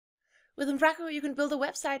With Umbraco, you can build a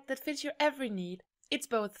website that fits your every need. It's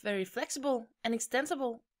both very flexible and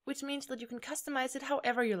extensible, which means that you can customize it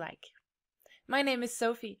however you like. My name is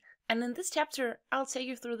Sophie, and in this chapter, I'll take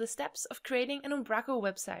you through the steps of creating an Umbraco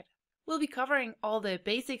website. We'll be covering all the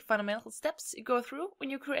basic fundamental steps you go through when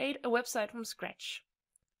you create a website from scratch.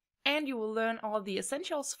 And you will learn all the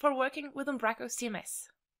essentials for working with Umbraco CMS.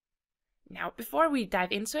 Now, before we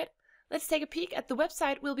dive into it, let's take a peek at the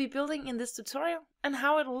website we'll be building in this tutorial and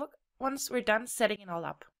how it'll look once we're done setting it all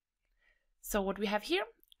up. So what we have here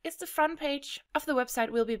is the front page of the website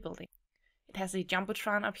we'll be building. It has a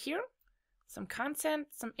jumbotron up here, some content,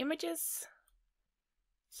 some images,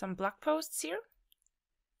 some blog posts here,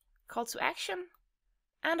 call to action,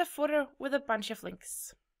 and a footer with a bunch of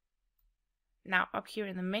links. Now up here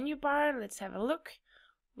in the menu bar, let's have a look.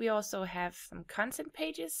 We also have some content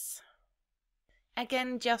pages,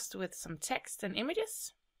 again just with some text and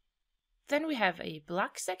images. Then we have a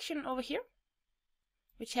blog section over here,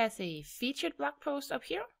 which has a featured blog post up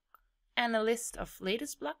here and a list of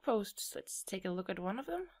latest blog posts. Let's take a look at one of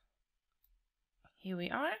them. Here we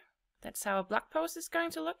are. That's how a blog post is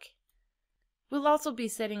going to look. We'll also be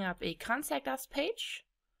setting up a contact us page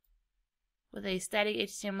with a static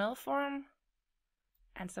HTML form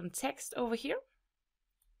and some text over here.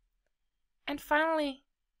 And finally,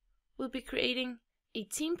 we'll be creating a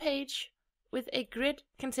team page with a grid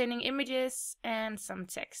containing images and some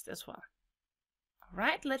text as well.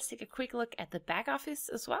 Alright, let's take a quick look at the back office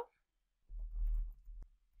as well.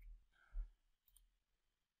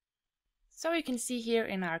 So you can see here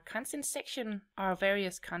in our content section our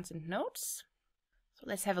various content nodes. So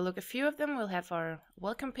let's have a look at a few of them. We'll have our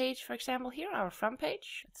welcome page, for example, here, our front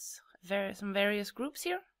page. It's some various groups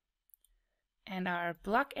here. And our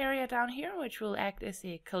blog area down here, which will act as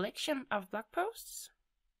a collection of blog posts.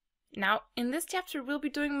 Now, in this chapter, we'll be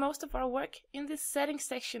doing most of our work in this settings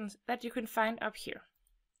section that you can find up here.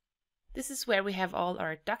 This is where we have all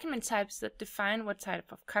our document types that define what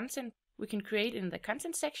type of content we can create in the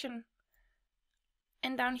content section.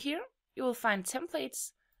 And down here, you will find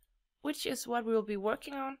templates, which is what we will be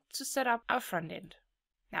working on to set up our front end.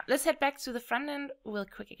 Now, let's head back to the front end real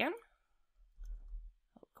quick again.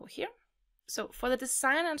 I'll go here. So for the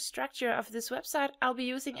design and structure of this website, I'll be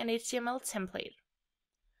using an HTML template.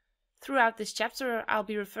 Throughout this chapter, I'll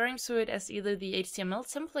be referring to it as either the HTML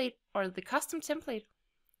template or the custom template.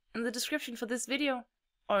 In the description for this video,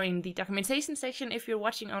 or in the documentation section if you're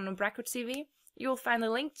watching on Umbraco TV, you will find a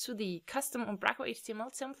link to the custom Umbraco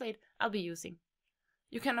HTML template I'll be using.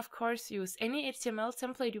 You can of course use any HTML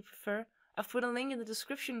template you prefer. I've put a link in the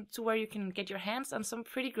description to where you can get your hands on some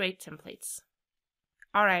pretty great templates.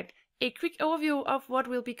 Alright, a quick overview of what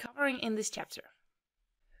we'll be covering in this chapter.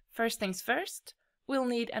 First things first, we'll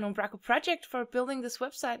need an Umbraco project for building this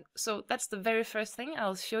website, so that's the very first thing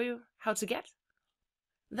I'll show you how to get.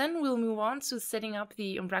 Then we'll move on to setting up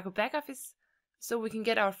the Umbraco backoffice, so we can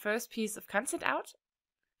get our first piece of content out.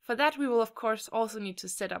 For that we will of course also need to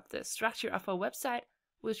set up the structure of our website,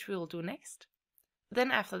 which we'll do next.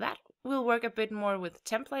 Then after that, we'll work a bit more with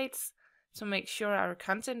templates to make sure our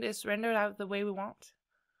content is rendered out the way we want.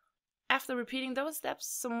 After repeating those steps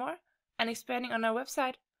some more and expanding on our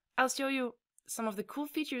website, I'll show you some of the cool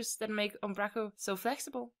features that make Umbraco so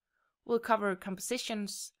flexible. We'll cover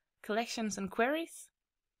compositions, collections and queries.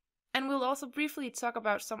 And we'll also briefly talk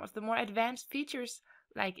about some of the more advanced features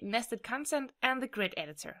like nested content and the grid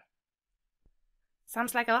editor.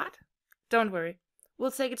 Sounds like a lot? Don't worry,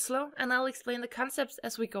 we'll take it slow and I'll explain the concepts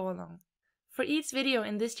as we go along. For each video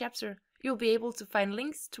in this chapter, you'll be able to find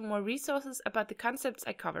links to more resources about the concepts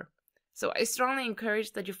I cover. So I strongly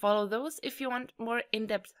encourage that you follow those if you want more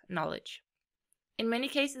in-depth knowledge. In many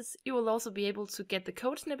cases, you will also be able to get the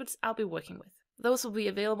code snippets I'll be working with. Those will be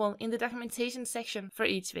available in the documentation section for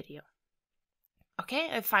each video. Okay,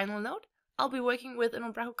 a final note. I'll be working with an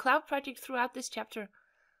Umbraco Cloud project throughout this chapter.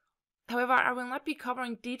 However, I will not be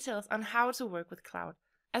covering details on how to work with Cloud,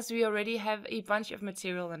 as we already have a bunch of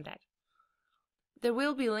material on that. There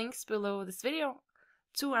will be links below this video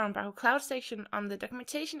to our Umbraco Cloud section on the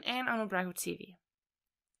documentation and on Umbraco TV.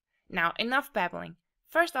 Now, enough babbling.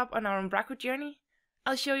 First up on our Umbraco journey,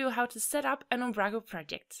 I'll show you how to set up an Umbraco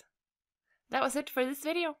project. That was it for this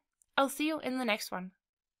video. I'll see you in the next one.